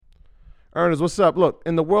Ernest, what's up? Look,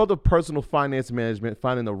 in the world of personal finance management,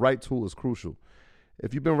 finding the right tool is crucial.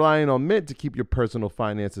 If you've been relying on Mint to keep your personal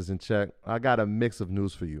finances in check, I got a mix of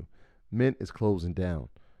news for you. Mint is closing down.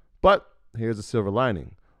 But here's a silver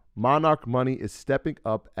lining. Monarch Money is stepping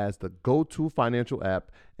up as the go-to financial app,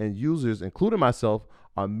 and users, including myself,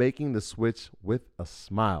 are making the switch with a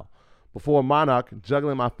smile. Before Monarch,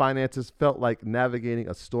 juggling my finances felt like navigating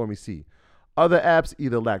a stormy sea. Other apps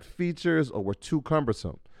either lacked features or were too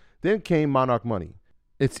cumbersome. Then came Monarch Money.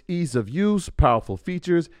 Its ease of use, powerful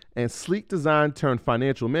features, and sleek design turned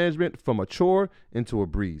financial management from a chore into a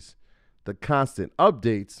breeze. The constant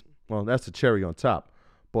updates, well, that's the cherry on top.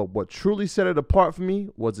 But what truly set it apart for me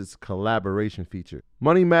was its collaboration feature.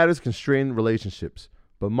 Money matters constrain relationships,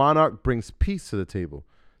 but Monarch brings peace to the table.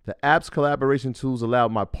 The app's collaboration tools allow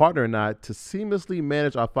my partner and I to seamlessly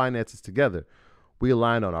manage our finances together. We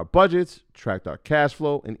aligned on our budgets, tracked our cash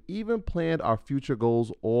flow, and even planned our future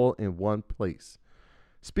goals all in one place.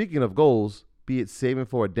 Speaking of goals, be it saving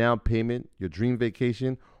for a down payment, your dream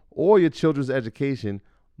vacation, or your children's education,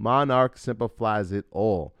 Monarch simplifies it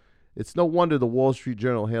all. It's no wonder the Wall Street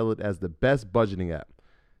Journal hailed it as the best budgeting app.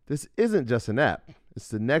 This isn't just an app. It's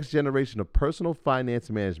the next generation of personal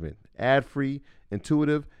finance management, ad-free,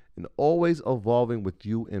 intuitive, and always evolving with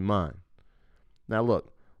you in mind. Now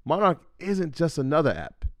look, Monarch isn't just another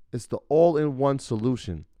app. It's the all-in-one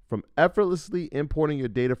solution. From effortlessly importing your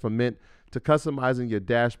data from Mint to customizing your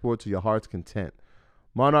dashboard to your heart's content.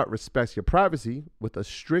 Monarch respects your privacy with a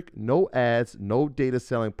strict no ads, no data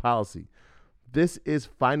selling policy. This is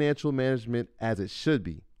financial management as it should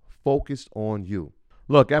be, focused on you.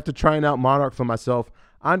 Look, after trying out Monarch for myself,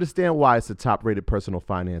 I understand why it's the top-rated personal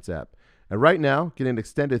finance app. And right now, get an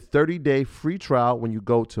extended 30-day free trial when you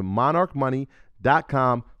go to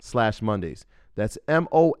monarchmoney.com/Mondays. That's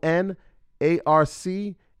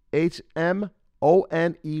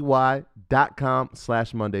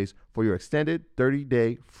monarchmoney.com/Mondays for your extended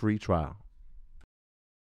 30-day free trial.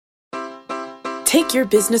 Take your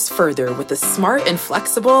business further with the smart and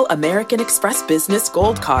flexible American Express Business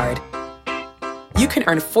Gold Card. You can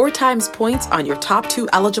earn 4 times points on your top 2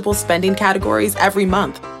 eligible spending categories every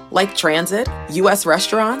month, like transit, U.S.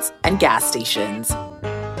 restaurants, and gas stations.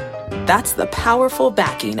 That's the powerful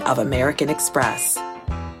backing of American Express.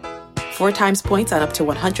 4 times points on up to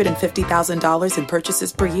 $150,000 in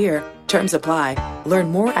purchases per year. Terms apply.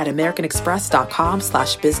 Learn more at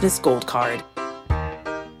americanexpress.com/business gold card.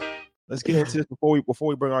 Let's get into this before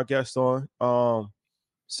we bring our guest on.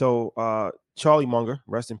 Charlie Munger,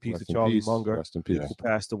 rest in peace to Charlie Munger, rest in peace, who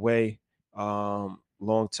passed away.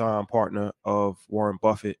 Longtime partner of Warren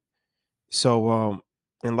Buffett. So,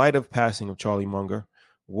 in light of passing of Charlie Munger,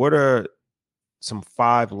 what are some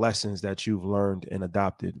 5 lessons that you've learned and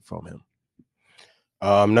adopted from him?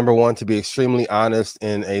 Number one, to be extremely honest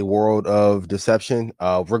in a world of deception.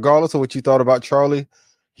 Regardless of what you thought about Charlie,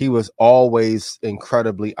 he was always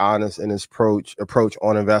incredibly honest in his approach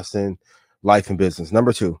on investing, life, and business.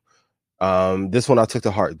 Number 2, this one I took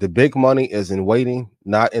to heart. The big money is in waiting,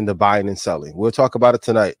 not in the buying and selling. We'll talk about it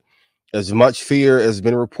tonight. As much fear has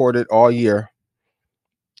been reported all year.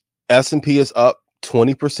 S&P is up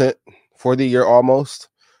 20% for the year almost.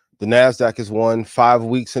 The NASDAQ has won 5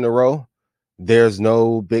 weeks in a row. There's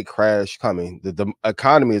no big crash coming. The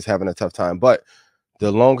economy is having a tough time, but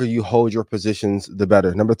the longer you hold your positions, the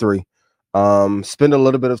better. Number 3, spend a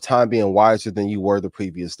little bit of time being wiser than you were the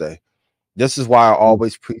previous day. This is why I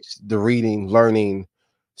always preach the reading, learning,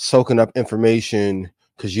 soaking up information,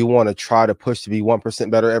 because you want to try to push to be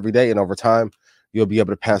 1% better every day. And over time, you'll be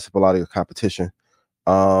able to pass up a lot of your competition.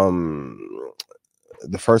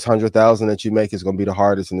 The first 100,000 that you make is going to be the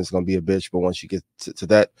hardest, and it's going to be a bitch. But once you get to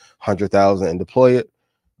that 100,000 and deploy it,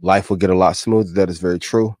 life will get a lot smoother. That is very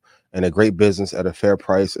true. And a great business at a fair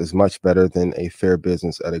price is much better than a fair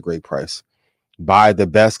business at a great price. Buy the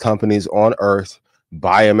best companies on earth,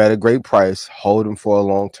 buy them at a great price, hold them for a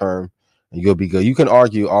long term, and you'll be good. You can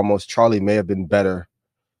argue almost Charlie may have been better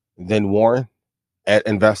than Warren at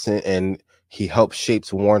investing, and he helped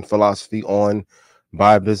shape Warren's philosophy on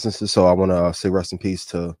buy businesses. So I want to say rest in peace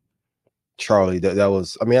to Charlie. That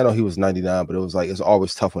was, I mean, I know he was 99, but it was like, it's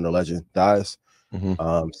always tough when a legend dies.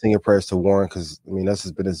 Sing your prayers to Warren, because I mean, this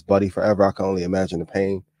has been his buddy forever. I can only imagine the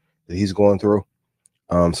pain that he's going through.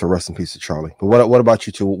 So rest in peace to Charlie. But what about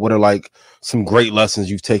you two? What are like some great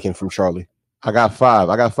lessons you've taken from Charlie? I got five.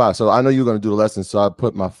 So I know you're going to do the lessons, so I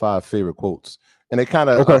put my 5 favorite quotes, and they kind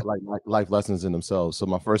of like life lessons in themselves. So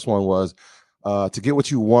my first one was, to get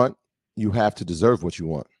what you want, you have to deserve what you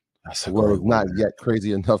want. That's the world is not yet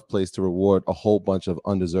crazy enough place to reward a whole bunch of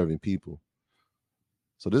undeserving people.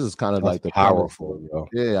 So this is kind of That's like the powerful, premise. yo.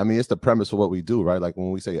 Yeah, I mean, it's the premise for what we do, right? Like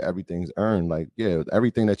when we say everything's earned, like, yeah,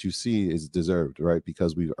 everything that you see is deserved, right?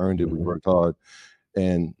 Because we've earned it, we worked hard,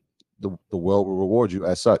 and the world will reward you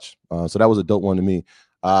as such. So that was a dope one to me.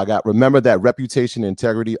 I got, remember that reputation and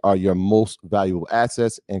integrity are your most valuable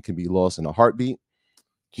assets and can be lost in a heartbeat.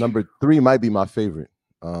 Number 3 might be my favorite.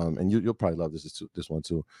 And you'll probably love this one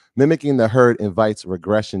too. Mimicking the herd invites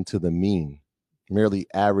regression to the mean, merely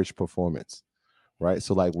average performance, right?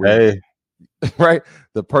 So like right,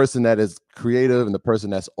 the person that is creative and the person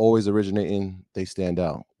that's always originating, they stand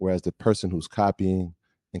out. Whereas the person who's copying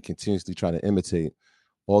and continuously trying to imitate,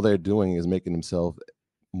 all they're doing is making themselves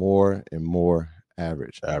more and more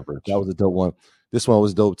average. That was a dope one. This one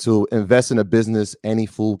was dope too. Invest in a business any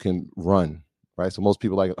fool can run, right? So most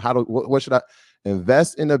people like, what should I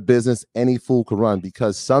invest in a business any fool can run?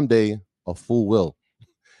 Because someday a fool will.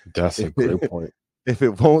 That's a great point. If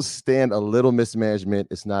it won't stand a little mismanagement,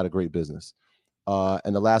 it's not a great business.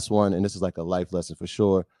 And the last one, and this is like a life lesson for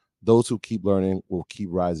sure, those who keep learning will keep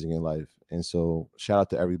rising in life. And so shout out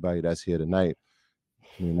to everybody that's here tonight.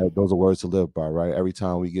 I mean, those are words to live by, right? Every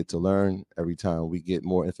time we get to learn, every time we get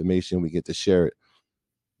more information, we get to share it.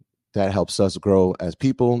 That helps us grow as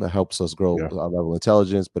people. That helps us grow our level of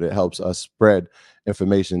intelligence, but it helps us spread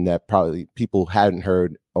information that probably people hadn't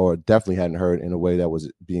heard or definitely hadn't heard in a way that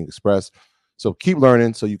was being expressed. So keep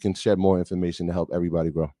learning so you can shed more information to help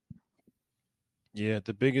everybody grow. Yeah,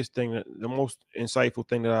 the biggest thing, the most insightful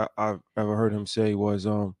thing that I've ever heard him say was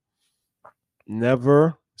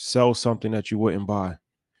never sell something that you wouldn't buy.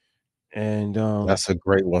 And that's a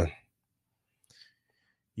great one.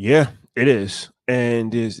 Yeah, it is.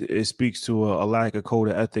 And it speaks to a lack of code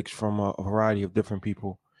of ethics from a variety of different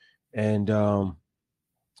people. And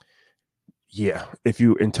yeah, if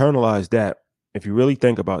you internalize that, if you really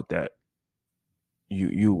think about that,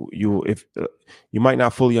 you might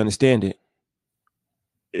not fully understand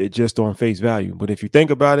it just on face value. But if you think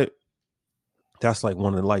about it, that's like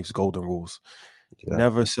one of life's golden rules. Yeah.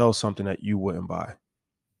 Never sell something that you wouldn't buy.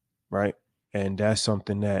 Right. And that's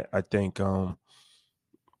something that I think, when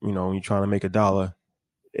you're trying to make $1,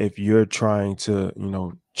 if you're trying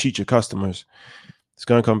to, cheat your customers, it's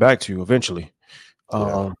going to come back to you eventually.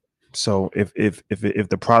 So if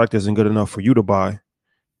the product isn't good enough for you to buy,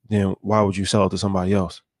 then why would you sell it to somebody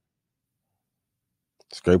else?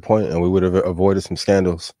 It's a great point, and we would have avoided some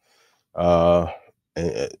scandals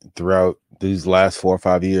throughout these last 4 or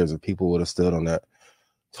 5 years if people would have stood on that.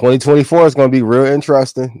 2024 is going to be real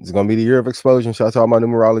interesting. It's going to be the year of explosion. Shout out to all my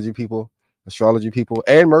numerology people, astrology people,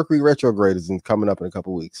 and Mercury retrograde is coming up in a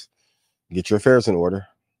couple weeks. Get your affairs in order.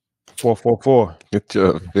 444. Get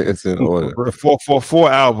your affairs in order. The 444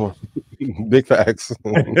 album. Big facts.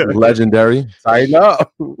 Legendary. Tighten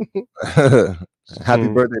up. Happy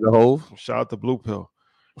birthday to Hove. Shout out to Blue Pill.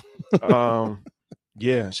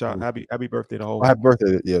 Yeah, happy birthday to Hove. Happy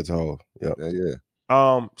birthday, to Hove.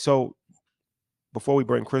 Yeah. So before we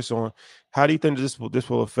bring Chris on, how do you think this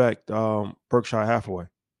will affect Berkshire Hathaway?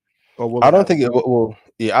 I don't think it will.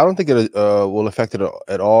 Yeah, I don't think it will affect it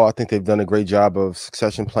at all. I think they've done a great job of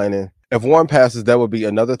succession planning. If Warren passes, that would be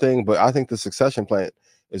another thing. But I think the succession plan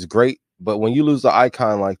is great. But when you lose the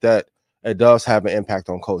icon like that, it does have an impact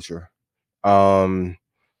on culture. I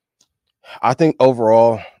think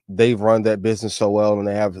overall they've run that business so well, and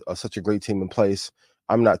they have such a great team in place.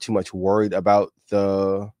 I'm not too much worried about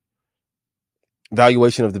the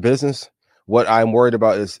valuation of the business. What I'm worried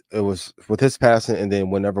about is it was with his passing, and then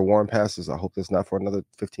whenever Warren passes, I hope it's not for another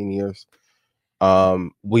 15 years.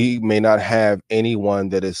 We may not have anyone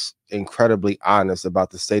that is incredibly honest about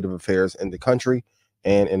the state of affairs in the country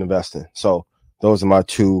and in investing. So those are my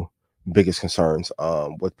 2 biggest concerns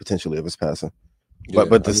with potentially of his passing. Yeah,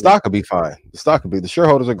 but the stock will be fine. The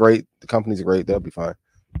shareholders are great. The companies are great. They'll be fine.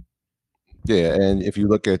 Yeah, and if you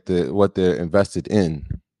look at what they're invested in,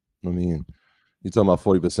 I mean, you're talking about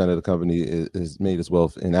 40% of the company is made its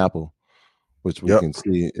wealth in Apple, which we can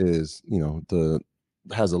see is,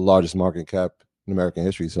 has the largest market cap in American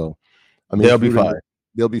history. So, I mean, they'll be fine.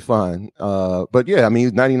 They'll be fine. But yeah, I mean,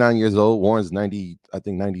 he's 99 years old. Warren's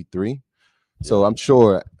 93. So I'm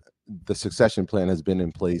sure the succession plan has been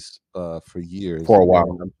in place for years. For a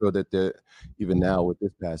while. I'm sure that even now with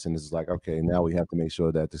this passing, it's like, okay, now we have to make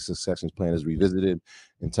sure that the succession plan is revisited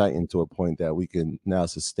and tightened to a point that we can now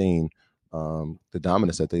sustain the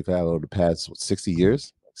dominance that they've had over the past 60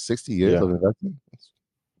 years of investment. It's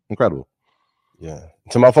incredible. Yeah.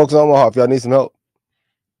 To my folks in Omaha, if y'all need some help,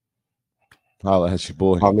 holla at your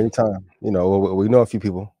boy. How many times? We know a few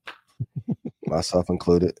people, myself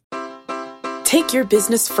included. Take your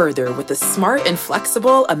business further with the smart and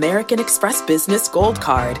flexible American Express Business Gold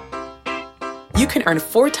Card. You can earn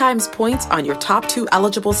 4 times points on your top 2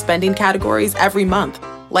 eligible spending categories every month,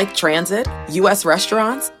 like transit, U.S.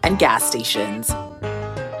 restaurants, and gas stations.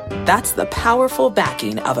 That's the powerful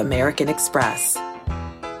backing of American Express.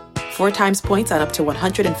 4 times points on up to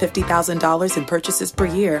 $150,000 in purchases per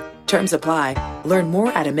year. Terms apply. Learn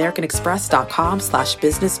more at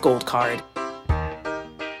americanexpress.com/businessgoldcard.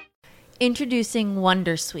 Introducing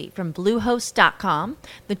Wondersuite from Bluehost.com,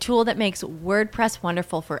 the tool that makes WordPress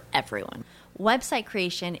wonderful for everyone. Website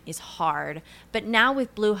creation is hard, but now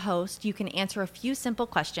with Bluehost, you can answer a few simple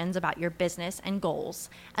questions about your business and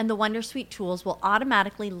goals, and the Wondersuite tools will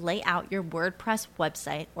automatically lay out your WordPress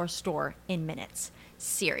website or store in minutes.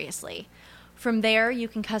 Seriously. From there, you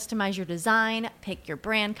can customize your design, pick your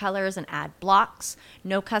brand colors, and add blocks.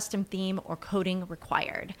 No custom theme or coding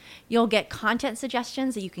required. You'll get content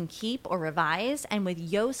suggestions that you can keep or revise, and with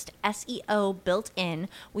Yoast SEO built in,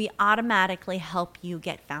 we automatically help you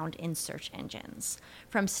get found in search engines.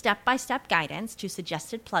 From step-by-step guidance to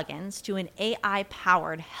suggested plugins to an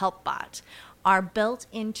AI-powered help bot, our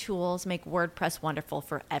built-in tools make WordPress wonderful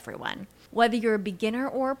for everyone. Whether you're a beginner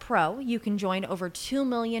or a pro, you can join over 2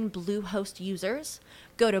 million Bluehost users.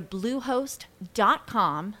 Go to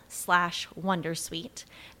bluehost.com/wondersuite.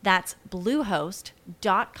 That's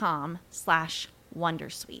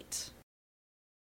bluehost.com/wondersuite.